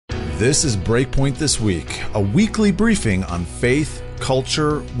This is Breakpoint This Week, a weekly briefing on faith,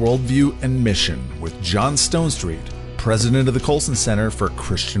 culture, worldview, and mission with John Stonestreet, president of the Colson Center for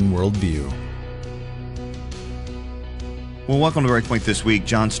Christian Worldview. Well, welcome to Breakpoint This Week.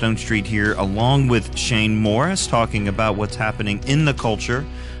 John Stonestreet here, along with Shane Morris, talking about what's happening in the culture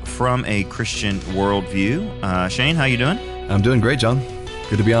from a Christian worldview. Shane, how you doing? I'm doing great, John.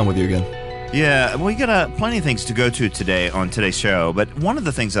 Good to be on with you again. Yeah, we got plenty of things to go to today on today's show, but one of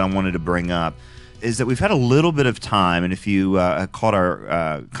the things that I wanted to bring up is that we've had a little bit of time, and if you caught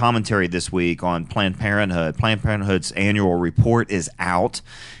our commentary this week on Planned Parenthood, Planned Parenthood's annual report is out,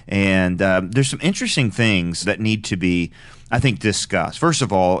 and there's some interesting things that need to be, I think, discussed. First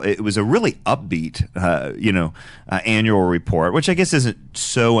of all, it was a really upbeat, annual report, which I guess isn't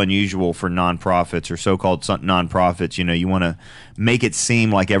so unusual for nonprofits or so-called nonprofits. You know, you want to make it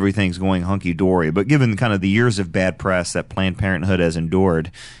seem like everything's going hunky-dory, but given kind of the years of bad press that Planned Parenthood has endured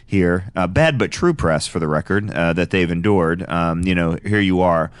here, bad but true press for the record, that they've endured, here you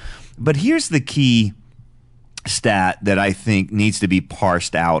are. But here's the key stat that I think needs to be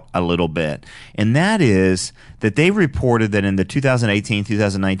parsed out a little bit, and that is that they reported that in the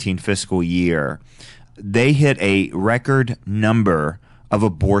 2018-2019 fiscal year, they hit a record number of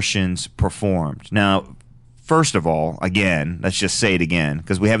abortions performed. Now, first of all, again, let's just say it again,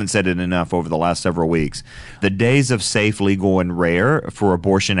 because we haven't said it enough over the last several weeks. The days of safe, legal, and rare for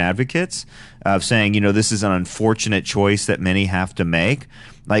abortion advocates of saying, this is an unfortunate choice that many have to make.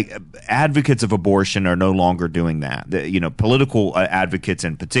 Like, advocates of abortion are no longer doing that. Political advocates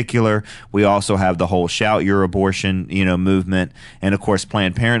in particular. We also have the whole shout your abortion, movement. And of course,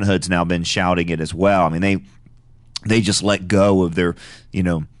 Planned Parenthood's now been shouting it as well. I mean, they just let go of their,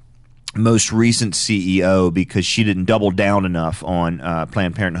 most recent CEO because she didn't double down enough on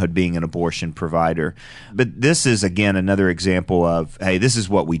Planned Parenthood being an abortion provider. But this is, again, another example of, hey, this is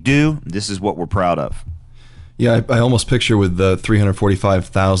what we do. This is what we're proud of. Yeah, I almost picture with the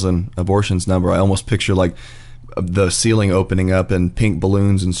 345,000 abortions number, I almost picture like the ceiling opening up and pink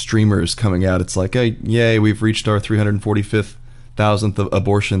balloons and streamers coming out. It's like, hey, yay, we've reached our 345,000th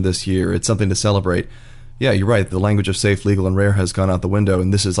abortion this year. It's something to celebrate. Yeah, you're right. The language of safe, legal, and rare has gone out the window,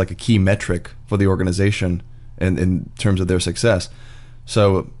 and this is like a key metric for the organization in terms of their success.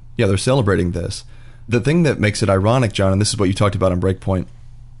 So, yeah, they're celebrating this. The thing that makes it ironic, John, and this is what you talked about on Breakpoint,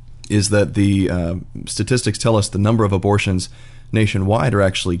 is that the statistics tell us the number of abortions nationwide are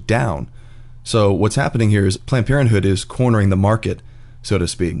actually down. So what's happening here is Planned Parenthood is cornering the market, so to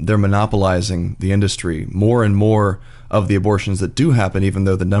speak. They're monopolizing the industry. More and more of the abortions that do happen, even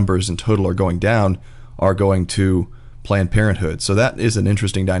though the numbers in total are going down, are going to Planned Parenthood. So that is an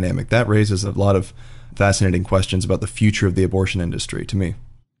interesting dynamic. That raises a lot of fascinating questions about the future of the abortion industry to me.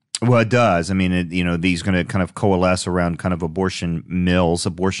 Well, it does. I mean, these going to kind of coalesce around kind of abortion mills,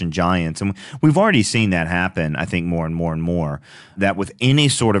 abortion giants. And we've already seen that happen, I think, more and more and more, that with any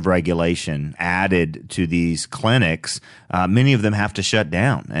sort of regulation added to these clinics, many of them have to shut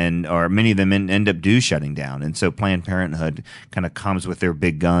down, or many of them end up shutting down. And so Planned Parenthood kind of comes with their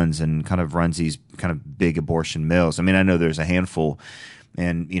big guns and kind of runs these kind of big abortion mills. I mean, I know there's a handful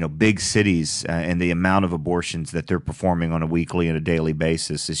and big cities and the amount of abortions that they're performing on a weekly and a daily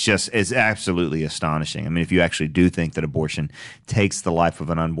basis is absolutely astonishing. I mean, if you actually do think that abortion takes the life of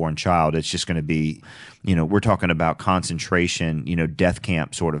an unborn child, it's just going to be, we're talking about concentration, death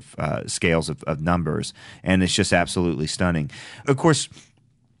camp sort of scales of numbers, and it's just absolutely stunning. Of course,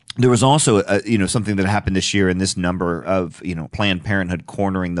 there was also, something that happened this year in this number of, Planned Parenthood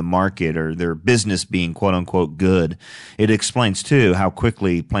cornering the market or their business being quote unquote good. It explains too how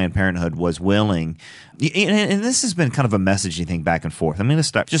quickly Planned Parenthood was willing. And this has been kind of a messaging thing back and forth. I mean,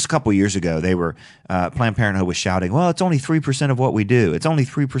 just a couple of years ago, they were Planned Parenthood was shouting, "Well, it's only 3% of what we do. It's only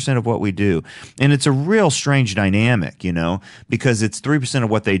 3% of what we do," and it's a real strange dynamic, because it's 3% of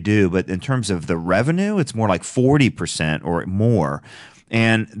what they do, but in terms of the revenue, it's more like 40% or more.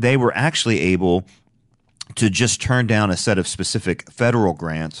 And they were actually able to just turn down a set of specific federal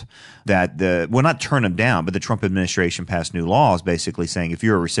grants that not turn them down, but the Trump administration passed new laws basically saying if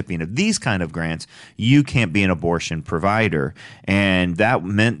you're a recipient of these kind of grants, you can't be an abortion provider. And that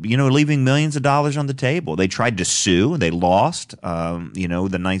meant, leaving millions of dollars on the table. They tried to sue. They lost.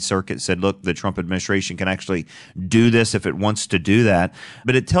 The Ninth Circuit said, look, the Trump administration can actually do this if it wants to do that.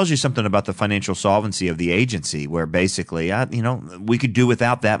 But it tells you something about the financial solvency of the agency where basically, we could do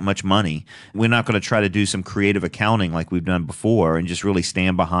without that much money. We're not going to try to do some creative accounting like we've done before and just really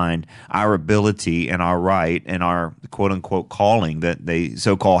stand behind our ability and our right and our quote-unquote calling that they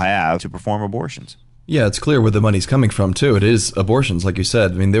so-called have to perform abortions. Yeah, it's clear where the money's coming from, too. It is abortions, like you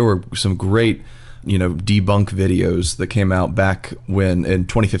said. I mean, there were some great debunk videos that came out back when in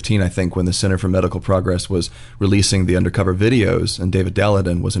 2015, I think, when the Center for Medical Progress was releasing the undercover videos, and David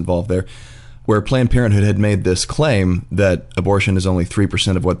Daladin was involved there, where Planned Parenthood had made this claim that abortion is only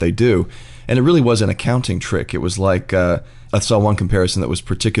 3% of what they do. And it really was an accounting trick. It was like, I saw one comparison that was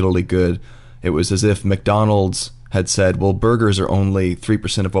particularly good. It was as if McDonald's had said, well, burgers are only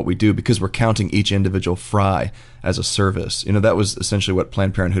 3% of what we do because we're counting each individual fry as a service. That was essentially what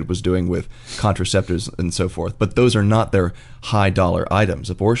Planned Parenthood was doing with contraceptives and so forth. But those are not their high dollar items.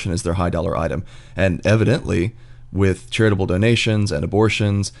 Abortion is their high dollar item. And evidently, with charitable donations and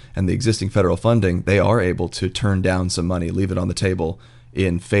abortions and the existing federal funding, they are able to turn down some money, leave it on the table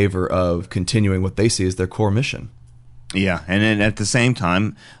in favor of continuing what they see as their core mission. Yeah, and then at the same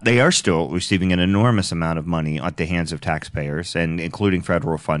time, they are still receiving an enormous amount of money at the hands of taxpayers, and including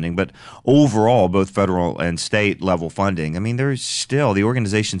federal funding. But overall, both federal and state level funding, the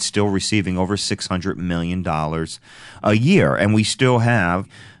organization's still receiving over $600 million a year. And we still have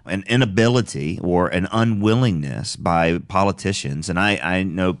an inability or an unwillingness by politicians. And I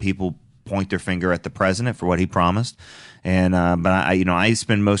know people point their finger at the president for what he promised. And but I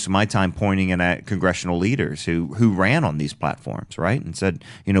spend most of my time pointing it at congressional leaders who ran on these platforms, right, and said,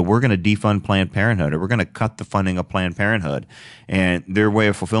 we're going to defund Planned Parenthood, or we're going to cut the funding of Planned Parenthood. And their way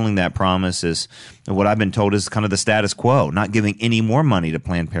of fulfilling that promise is what I've been told is kind of the status quo, not giving any more money to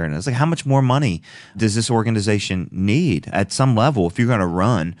Planned Parenthood. It's like, how much more money does this organization need at some level? If you're going to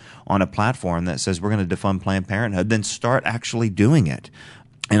run on a platform that says we're going to defund Planned Parenthood, then start actually doing it.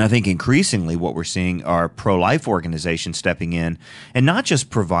 And I think increasingly what we're seeing are pro-life organizations stepping in and not just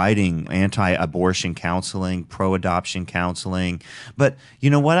providing anti-abortion counseling, pro-adoption counseling, but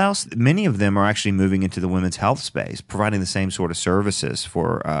what else? Many of them are actually moving into the women's health space, providing the same sort of services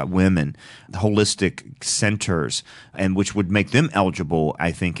for women, holistic centers, and which would make them eligible,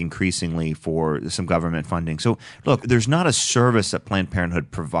 I think, increasingly for some government funding. So look, there's not a service that Planned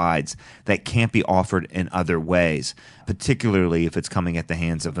Parenthood provides that can't be offered in other ways, particularly if it's coming at the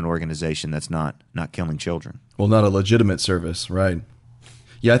hands of an organization that's not killing children. Well, not a legitimate service, right?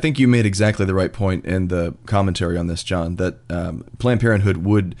 Yeah, I think you made exactly the right point in the commentary on this, John, that Planned Parenthood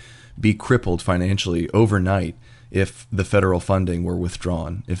would be crippled financially overnight if the federal funding were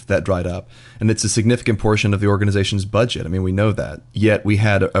withdrawn, if that dried up. And it's a significant portion of the organization's budget. We know that. Yet we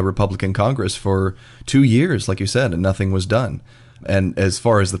had a Republican Congress for 2 years, like you said, and nothing was done. And as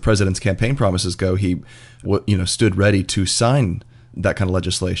far as the president's campaign promises go, he stood ready to sign that kind of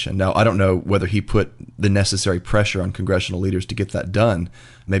legislation. Now, I don't know whether he put the necessary pressure on congressional leaders to get that done.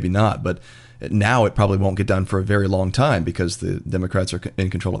 Maybe not. But now it probably won't get done for a very long time because the Democrats are in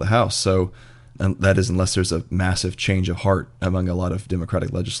control of the House. So that is unless there's a massive change of heart among a lot of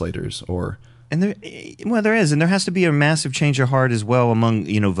Democratic legislators or And there is, and there has to be a massive change of heart as well among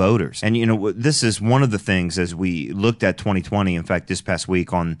voters. And this is one of the things as we looked at 2020. In fact, this past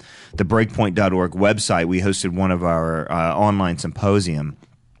week on the Breakpoint.org website, we hosted one of our online symposium.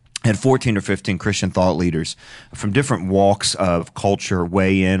 Had 14 or 15 Christian thought leaders from different walks of culture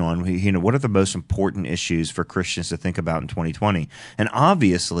weigh in on, what are the most important issues for Christians to think about in 2020? And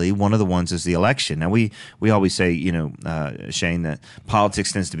obviously, one of the ones is the election. Now, we always say, Shane, that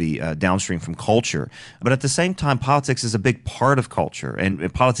politics tends to be downstream from culture. But at the same time, politics is a big part of culture.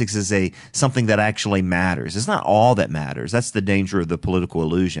 And politics is something that actually matters. It's not all that matters. That's the danger of the political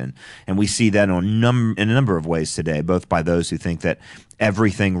illusion. And we see that in a number of ways today, both by those who think that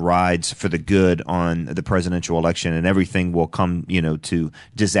everything rides for the good on the presidential election and everything will come, to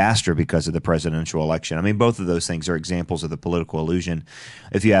disaster because of the presidential election. Both of those things are examples of the political illusion,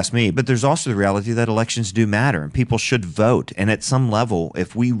 if you ask me. But there's also the reality that elections do matter and people should vote. And at some level,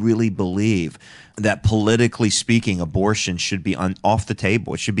 if we really believe that politically speaking, abortion should be off the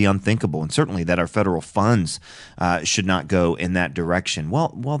table, it should be unthinkable, and certainly that our federal funds should not go in that direction,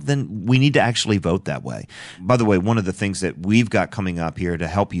 well, then we need to actually vote that way. By the way, one of the things that we've got coming up here to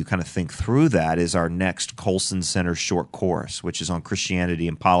help you kind of think through that is our next Colson Center short course, which is on Christianity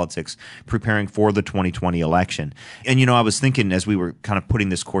and politics, preparing for the 2020 election. And, I was thinking as we were kind of putting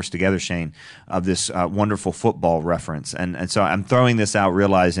this course together, Shane, of this wonderful football reference. And so I'm throwing this out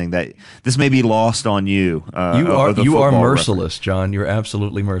realizing that this may be lost on you. You are merciless, John. You're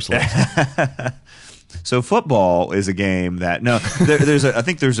absolutely merciless. So football is a game that I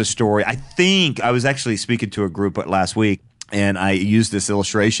think there's a story. I think I was actually speaking to a group last week, and I used this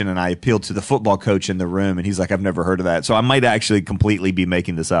illustration, and I appealed to the football coach in the room, and he's like, "I've never heard of that." So I might actually completely be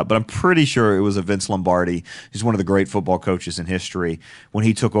making this up, but I'm pretty sure it was a Vince Lombardi. He's one of the great football coaches in history. When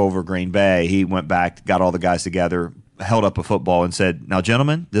he took over Green Bay, he went back, got all the guys together, held up a football and said, "Now,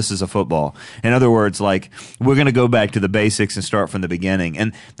 gentlemen, this is a football." In other words, like, we're going to go back to the basics and start from the beginning.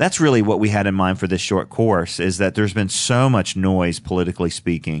 And that's really what we had in mind for this short course, is that there's been so much noise, politically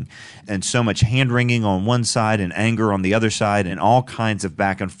speaking, and so much hand-wringing on one side and anger on the other side, and all kinds of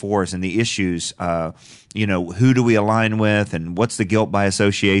back and forth, and the issues, who do we align with, and what's the guilt by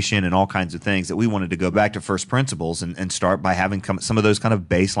association, and all kinds of things, that we wanted to go back to first principles and start by having some of those kind of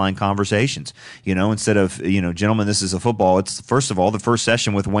baseline conversations. Instead of, gentlemen, this is a football. It's, first of all, the first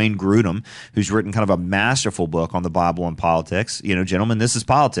session with Wayne Grudem, who's written kind of a masterful book on the Bible and politics. Gentlemen, this is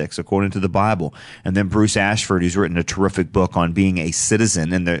politics according to the Bible. And then Bruce Ashford, who's written a terrific book on being a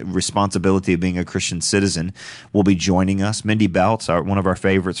citizen and the responsibility of being a Christian citizen, will be joining us. Mindy Beltz, one of our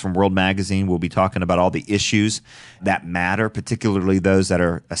favorites from World Magazine, will be talking about all the issues that matter, particularly those that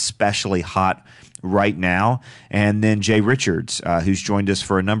are especially hot right now. And then Jay Richards, who's joined us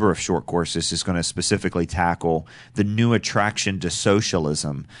for a number of short courses, is going to specifically tackle the new attraction to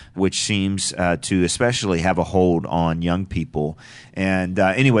socialism, which seems to especially have a hold on young people. And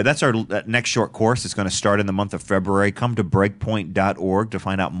anyway, that's our next short course. It's going to start in the month of February. Come to breakpoint.org to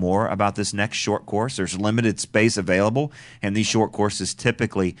find out more about this next short course. There's limited space available, and these short courses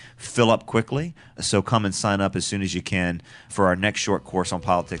typically fill up quickly. So come and sign up as soon as you can for our next short course on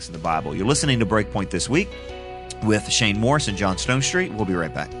politics and the Bible. You're listening to Breakpoint This Week with Shane Morris and John Stonestreet. We'll be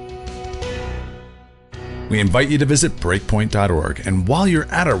right back. We invite you to visit breakpoint.org, and while you're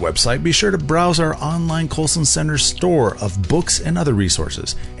at our website, be sure to browse our online Colson Center store of books and other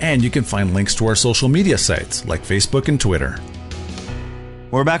resources, and you can find links to our social media sites like Facebook and Twitter.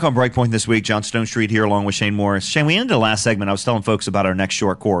 We're back on Breakpoint This Week. John Stonestreet here along with Shane Morris. Shane, we ended the last segment. I was telling folks about our next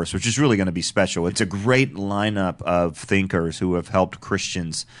short course, which is really going to be special. It's a great lineup of thinkers who have helped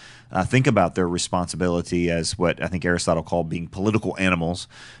Christians think about their responsibility as what I think Aristotle called being political animals,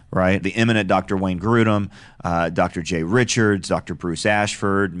 right? The eminent Dr. Wayne Grudem, Dr. Jay Richards, Dr. Bruce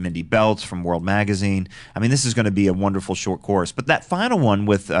Ashford, Mindy Beltz from World Magazine. I mean, this is going to be a wonderful short course. But that final one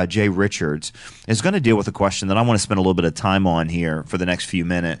with Jay Richards is going to deal with a question that I want to spend a little bit of time on here for the next few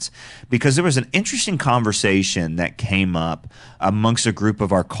minutes, because there was an interesting conversation that came up amongst a group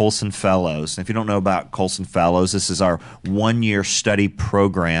of our Colson Fellows. And if you don't know about Colson Fellows, this is our one-year study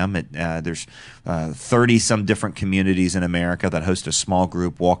program. There's 30-some different communities in America that host a small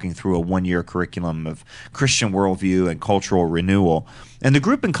group walking through a one-year curriculum of Christian worldview and cultural renewal. And the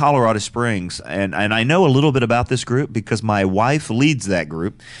group in Colorado Springs, and I know a little bit about this group because my wife leads that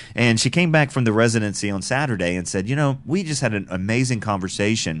group, and she came back from the residency on Saturday and said, we just had an amazing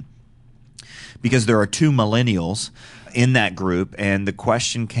conversation because there are two millennials in that group, and the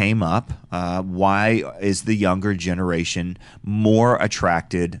question came up, why is the younger generation more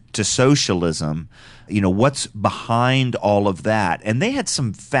attracted to socialism? What's behind all of that? And they had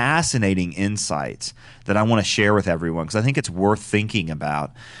some fascinating insights that I want to share with everyone, because I think it's worth thinking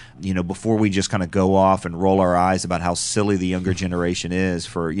about, before we just kind of go off and roll our eyes about how silly the younger generation is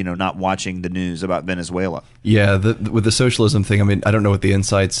for, not watching the news about Venezuela. Yeah, with the socialism thing, I mean, I don't know what the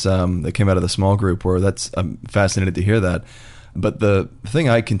insights that came out of the small group were. I'm fascinated to hear that. But the thing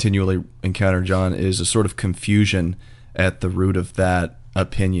I continually encounter, John, is a sort of confusion at the root of that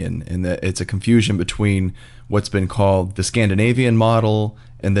opinion, and that it's a confusion between what's been called the Scandinavian model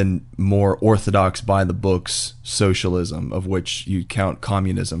and then more orthodox by the books socialism, of which you count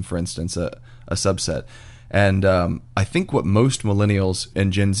communism, for instance, a subset. And I think what most millennials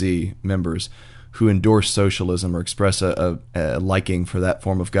and Gen Z members who endorse socialism or express a liking for that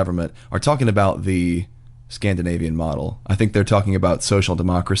form of government are talking about the Scandinavian model. I think they're talking about social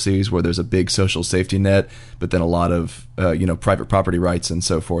democracies where there's a big social safety net, but then a lot of private property rights and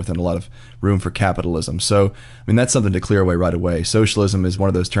so forth, and a lot of room for capitalism. So, I mean, that's something to clear away right away. Socialism is one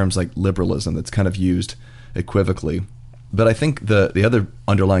of those terms like liberalism that's kind of used equivocally. But I think the other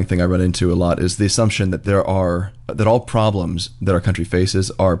underlying thing I run into a lot is the assumption that that all problems that our country faces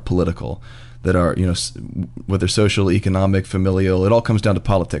are political, that are, whether social, economic, familial, it all comes down to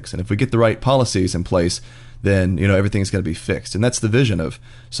politics. And if we get the right policies in place, then, everything's going to be fixed. And that's the vision of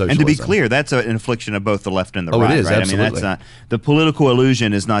socialism. And to be clear, that's an infliction of both the left and the right. It is, right? absolutely. I mean, that's not, the political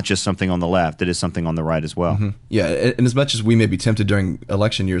illusion is not just something on the left, it is something on the right as well. Mm-hmm. Yeah, and as much as we may be tempted during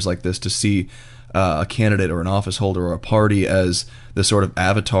election years like this to see a candidate or an office holder or a party as the sort of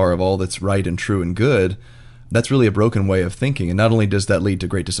avatar of all that's right and true and good, that's really a broken way of thinking. And not only does that lead to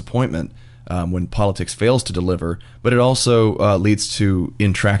great disappointment when politics fails to deliver, but it also leads to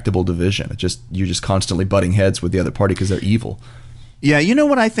intractable division. You're just constantly butting heads with the other party because they're evil. Yeah, you know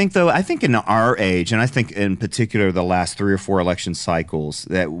what I think, though? I think in our age, and I think in particular the last 3 or 4 election cycles,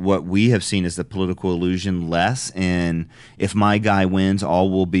 that what we have seen is the political illusion less in if my guy wins, all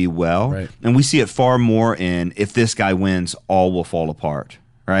will be well. Right. And we see it far more in if this guy wins, all will fall apart.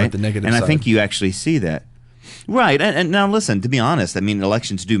 Right? The negative and side. I think you actually see that. Right. And now listen, to be honest, I mean,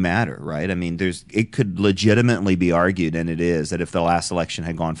 elections do matter, right? I mean, it could legitimately be argued, and it is, that if the last election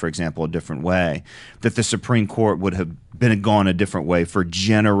had gone, for example, a different way, that the Supreme Court would have gone a different way for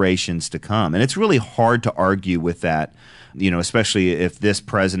generations to come. And it's really hard to argue with that, especially if this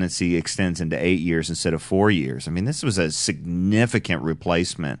presidency extends into 8 years instead of 4 years. I mean, this was a significant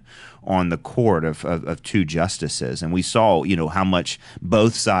replacement on the court of 2 justices. And we saw, how much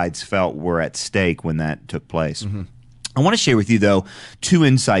both sides felt were at stake when that took place. Mm-hmm. I want to share with you, though, 2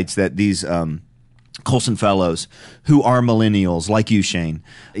 insights that these Colson Fellows, who are millennials, like you, Shane,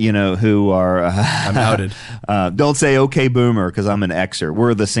 who are... I'm outed. Don't say, okay, boomer, because I'm an Xer.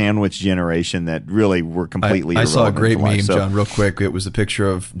 We're the sandwich generation that really were completely I saw a irrelevant great to life. meme, John, real quick. It was a picture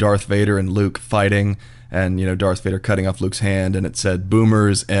of Darth Vader and Luke fighting, and Darth Vader cutting off Luke's hand, and it said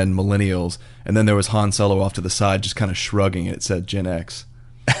boomers and millennials. And then there was Han Solo off to the side just kind of shrugging, and it said Gen X.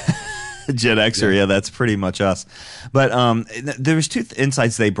 Gen Xer, yeah, that's pretty much us. But there was 2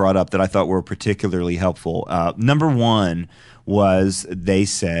 insights they brought up that I thought were particularly helpful. Number one was they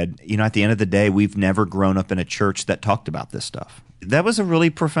said, at the end of the day, we've never grown up in a church that talked about this stuff. That was a really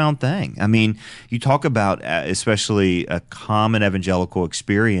profound thing. I mean, you talk about especially a common evangelical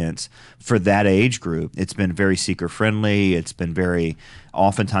experience for that age group. It's been very seeker-friendly. It's been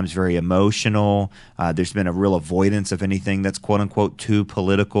oftentimes very emotional. There's been a real avoidance of anything that's quote-unquote too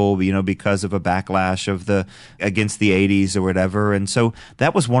political, because of a backlash against the 80s or whatever. And so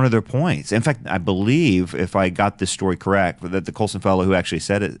that was one of their points. In fact, I believe, if I got this story correct, that the Colson fellow who actually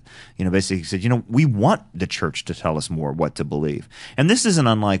said it, basically said, we want the church to tell us more what to believe. And this isn't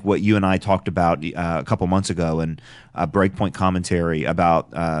unlike what you and I talked about a couple months ago in a Breakpoint commentary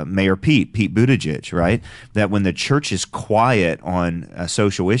about Mayor Pete Buttigieg, right? That when the church is quiet on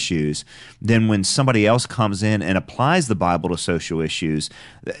social issues, then when somebody else comes in and applies the Bible to social issues,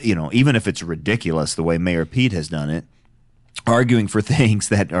 even if it's ridiculous the way Mayor Pete has done it, arguing for things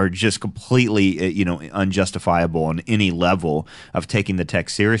that are just completely, unjustifiable on any level of taking the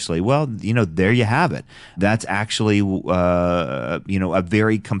text seriously. Well, there you have it. That's actually, a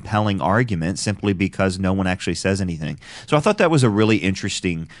very compelling argument simply because no one actually says anything. So I thought that was a really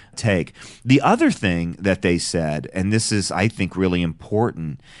interesting take. The other thing that they said, and this is, I think, really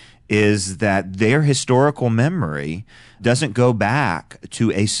important, is that their historical memory doesn't go back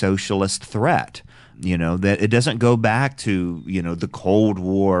to a socialist threat. That it doesn't go back to, the Cold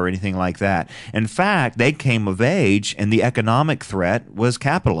War or anything like that. In fact, they came of age and the economic threat was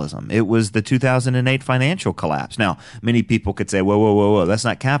capitalism. It was the 2008 financial collapse. Now, many people could say, whoa, that's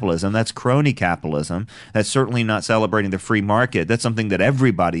not capitalism. That's crony capitalism. That's certainly not celebrating the free market. That's something that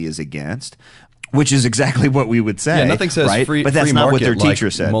everybody is against. Which is exactly what we would say. Yeah, nothing says right? free, but that's free not market what their teacher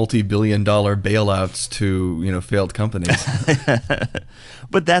like said. Multi-billion-dollar bailouts to failed companies.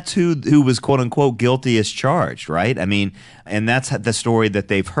 But that's who was quote unquote guilty as charged, right? I mean, and that's the story that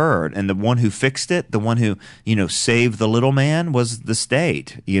they've heard. And the one who fixed it, the one who saved the little man, was the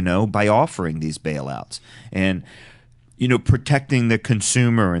state. By offering these bailouts and protecting the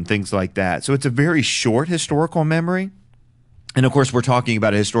consumer and things like that. So it's a very short historical memory. And of course, we're talking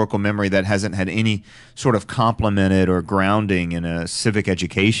about a historical memory that hasn't had any sort of complemented or grounding in a civic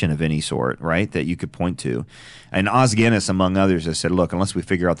education of any sort, right, that you could point to. And Os Guinness, among others, has said, look, unless we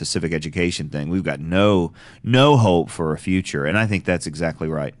figure out the civic education thing, we've got no hope for a future. And I think that's exactly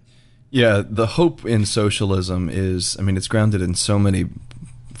right. Yeah, the hope in socialism is, it's grounded in so many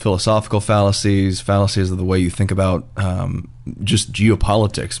philosophical fallacies of the way you think about just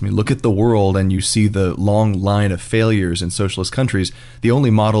geopolitics. Look at the world and you see the long line of failures in socialist countries. The only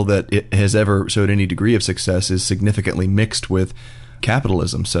model that it has ever showed any degree of success is significantly mixed with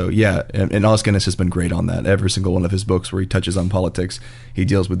capitalism. So yeah, and Os Guinness has been great on that. Every single one of his books where he touches on politics, he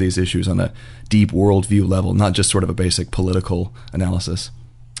deals with these issues on a deep worldview level, not just sort of a basic political analysis.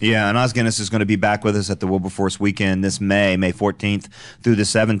 Yeah, and Os Guinness is going to be back with us at the Wilberforce Weekend this May 14th through the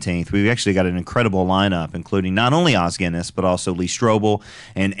 17th. We've actually got an incredible lineup, including not only Os Guinness, but also Lee Strobel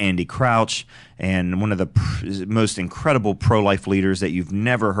and Andy Crouch and one of the most incredible pro-life leaders that you've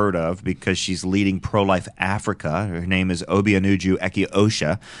never heard of, because she's leading Pro-Life Africa. Her name is Obianuju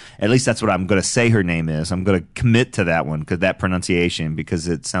Eki-Osha. At least that's what I'm going to say her name is. I'm going to commit to that one, because that pronunciation, because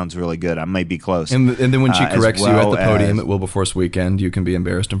it sounds really good. I might be close. And then when she corrects you at the podium at Wilberforce Weekend, you can be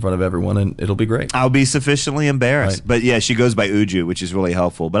embarrassed in front of everyone, and it'll be great. I'll be sufficiently embarrassed. Right. But yeah, she goes by Uju, which is really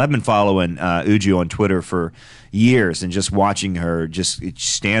helpful. But I've been following Uju on Twitter for years, and just watching her just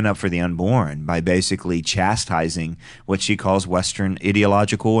stand up for the unborn by basically chastising what she calls Western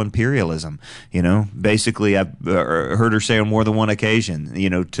ideological imperialism. You know, basically, I've heard her say on more than one occasion, you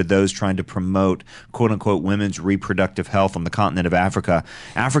know, to those trying to promote quote unquote women's reproductive health on the continent of Africa,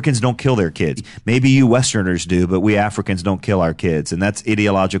 Africans don't kill their kids. Maybe you Westerners do, but we Africans don't kill our kids, and that's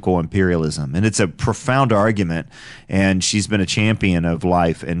ideological imperialism. And it's a profound argument, and she's been a champion of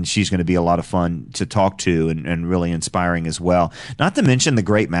life, and she's going to be a lot of fun to talk to, and really inspiring as well. Not to mention the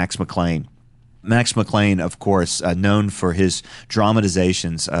great Max McLean. Max McLean, of course, known for his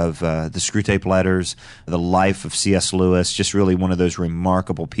dramatizations of the Screwtape Letters, the life of C.S. Lewis, just really one of those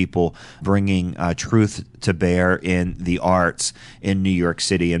remarkable people bringing truth to bear in the arts in New York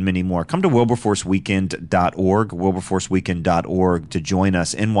City, and many more. Come to wilberforceweekend.org, wilberforceweekend.org, to join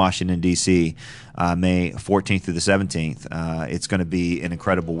us in Washington, D.C., May 14th through the 17th. It's going to be an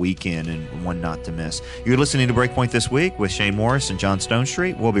incredible weekend, and one not to miss. You're listening to Breakpoint This Week with Shane Morris and John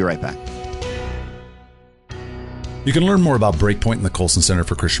Stonestreet. We'll be right back. You can learn more about Breakpoint and the Colson Center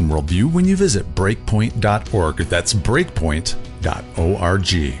for Christian Worldview when you visit breakpoint.org. That's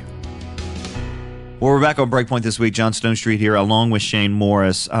breakpoint.org. Well, we're back on Breakpoint This Week. John Stonestreet here, along with Shane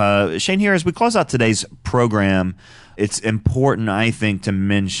Morris. Shane, here, as we close out today's program, it's important, I think, to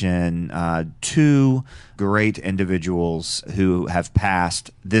mention two great individuals who have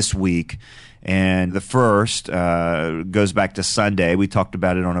passed this week. And the first goes back to Sunday. We talked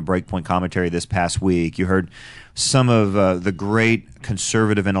about it on a Breakpoint commentary this past week. You heard some of the great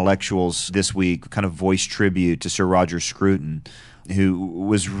conservative intellectuals this week kind of voice tribute to Sir Roger Scruton, who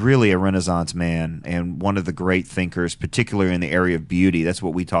was really a Renaissance man and one of the great thinkers, particularly in the area of beauty. That's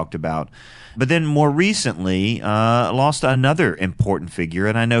what we talked about. But then more recently, lost another important figure,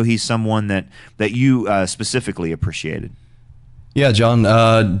 and I know he's someone that you specifically appreciated. Yeah, John,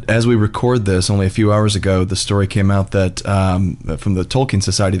 as we record this, only a few hours ago, the story came out that from the Tolkien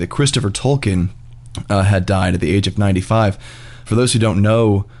Society that Christopher Tolkien had died at the age of 95. For those who don't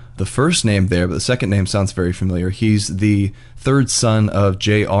know the first name there, but the second name sounds very familiar, he's the third son of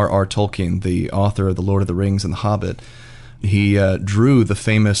J.R.R. Tolkien, the author of The Lord of the Rings and The Hobbit. He drew the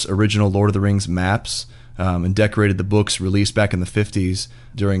famous original Lord of the Rings maps and decorated the books released back in the 50s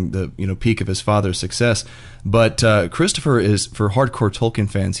during the peak of his father's success. But Christopher is, for hardcore Tolkien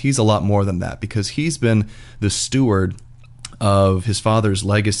fans, he's a lot more than that, because he's been the steward of his father's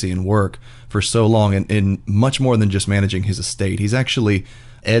legacy and work for so long, and much more than just managing his estate. He's actually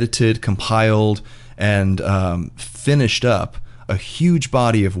edited, compiled, and finished up a huge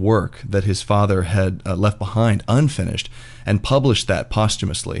body of work that his father had left behind unfinished, and published that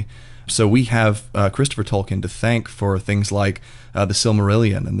posthumously. So we have Christopher Tolkien to thank for things like the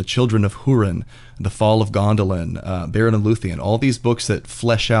Silmarillion and the Children of Húrin, the Fall of Gondolin, Beren and Luthien, all these books that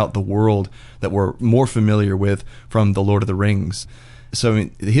flesh out the world that we're more familiar with from The Lord of the Rings. So I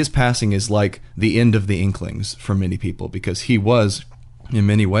mean, his passing is like the end of the Inklings for many people, because he was, in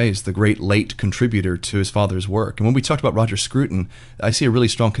many ways, the great late contributor to his father's work. And when we talked about Roger Scruton, I see a really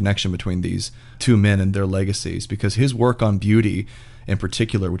strong connection between these two men and their legacies, because his work on beauty in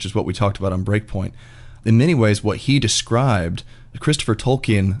particular, which is what we talked about on Breakpoint, in many ways what he described, Christopher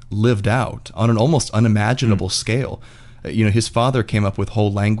Tolkien lived out on an almost unimaginable scale. His father came up with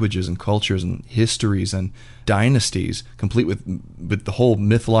whole languages and cultures and histories and dynasties, complete with the whole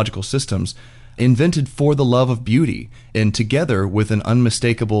mythological systems, invented for the love of beauty, and together with an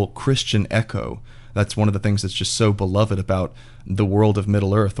unmistakable Christian echo. That's one of the things that's just so beloved about the world of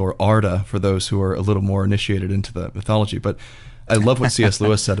Middle-earth, or Arda, for those who are a little more initiated into the mythology. But I love what C.S.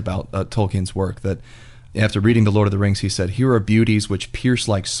 Lewis said about Tolkien's work, that after reading The Lord of the Rings, he said, "Here are beauties which pierce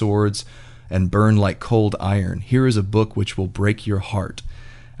like swords and burn like cold iron. Here is a book which will break your heart."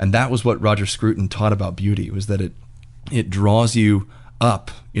 And that was what Roger Scruton taught about beauty, was that it draws you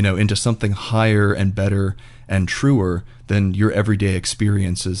up, into something higher and better and truer than your everyday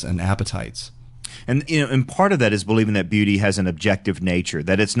experiences and appetites. And part of that is believing that beauty has an objective nature,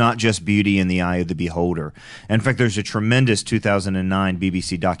 that it's not just beauty in the eye of the beholder. In fact, there's a tremendous 2009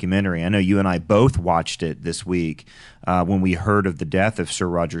 BBC documentary. I know you and I both watched it this week when we heard of the death of Sir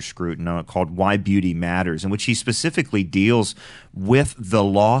Roger Scruton, called Why Beauty Matters, in which he specifically deals with the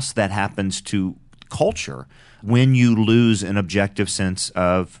loss that happens to culture when you lose an objective sense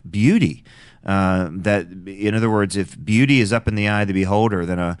of beauty. That, in other words, if beauty is up in the eye of the beholder,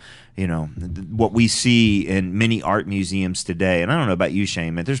 then what we see in many art museums today, and I don't know about you,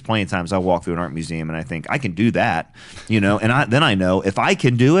 Shane, but there's plenty of times I walk through an art museum and I think I can do that, and then I know if I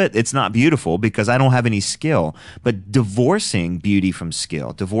can do it, it's not beautiful because I don't have any skill. But divorcing beauty from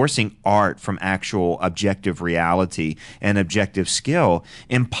skill, divorcing art from actual objective reality and objective skill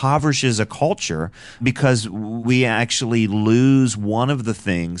impoverishes a culture, because we actually lose one of the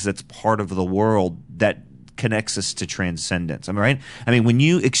things that's part of the world that connects us to transcendence. Am I right? I mean, when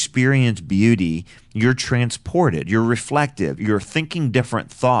you experience beauty, you're transported, you're reflective, you're thinking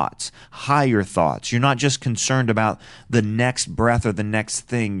different thoughts, higher thoughts. You're not just concerned about the next breath or the next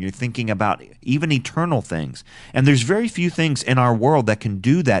thing. You're thinking about even eternal things. And there's very few things in our world that can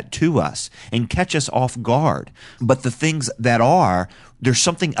do that to us and catch us off guard. But the things that are, there's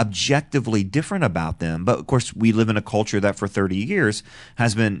something objectively different about them. But of course, we live in a culture that for 30 years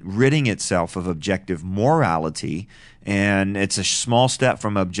has been ridding itself of objective morality. And it's a small step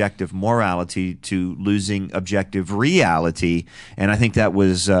from objective morality to losing objective reality. And I think that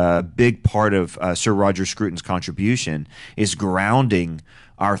was a big part of Sir Roger Scruton's contribution, is grounding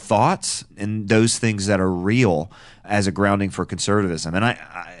our thoughts in those things that are real as a grounding for conservatism. And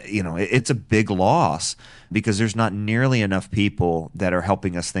it's a big loss, because there's not nearly enough people that are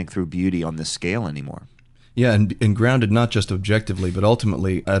helping us think through beauty on this scale anymore. Yeah, and grounded not just objectively, but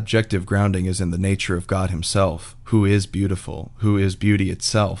ultimately objective grounding is in the nature of God himself, who is beautiful, who is beauty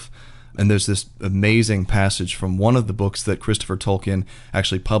itself. And there's this amazing passage from one of the books that Christopher Tolkien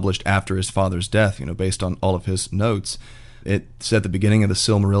actually published after his father's death, based on all of his notes. It's at the beginning of the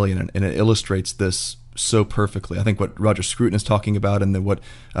Silmarillion, and it illustrates this so perfectly. I think what Roger Scruton is talking about, and then what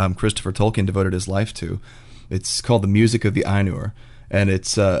Christopher Tolkien devoted his life to. It's called The Music of the Ainur. And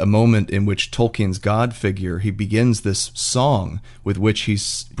it's a moment in which Tolkien's God figure, he begins this song with which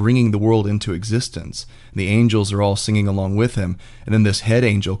he's bringing the world into existence. The angels are all singing along with him. And then this head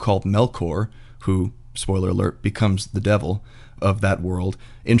angel called Melkor, who, spoiler alert, becomes the devil of that world,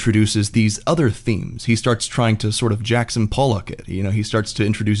 introduces these other themes. He starts trying to sort of Jackson Pollock it. He starts to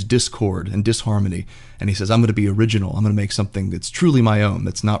introduce discord and disharmony. And he says, I'm going to be original. I'm going to make something that's truly my own,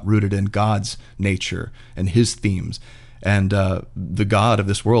 that's not rooted in God's nature and his themes. And the god of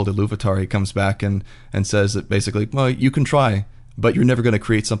this world, Iluvatar, he comes back and says that basically, well, you can try, but you're never going to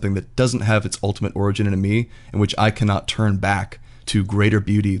create something that doesn't have its ultimate origin in me, in which I cannot turn back to greater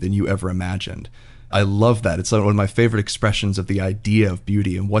beauty than you ever imagined. I love that. It's one of my favorite expressions of the idea of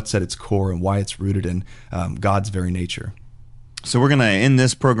beauty and what's at its core and why it's rooted in God's very nature. So we're going to end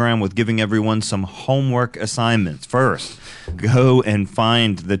this program with giving everyone some homework assignments. First, go and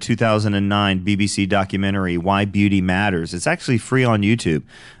find the 2009 BBC documentary, Why Beauty Matters. It's actually free on YouTube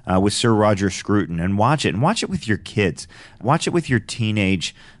with Sir Roger Scruton. And watch it. And watch it with your kids. Watch it with your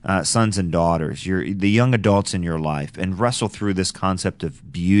teenage sons and daughters, the young adults in your life, and wrestle through this concept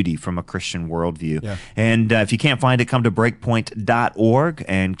of beauty from a Christian worldview. Yeah. And if you can't find it, come to breakpoint.org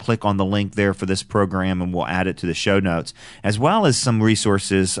and click on the link there for this program, and we'll add it to the show notes, as well as some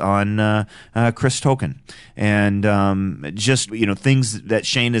resources on Chris Tolkien and just things that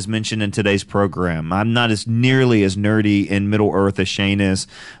Shane has mentioned in today's program. I'm not as nearly as nerdy in Middle Earth as Shane is,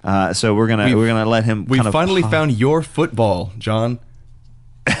 so we're gonna let him. We finally found your football, John.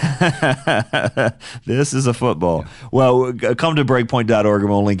 This is a football. Yeah. Well, come to breakpoint.org and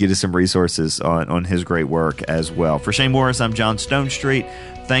we'll link you to some resources on his great work as well. For Shane Morris, I'm John Stonestreet.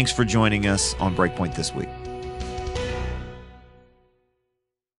 Thanks for joining us on Breakpoint this week.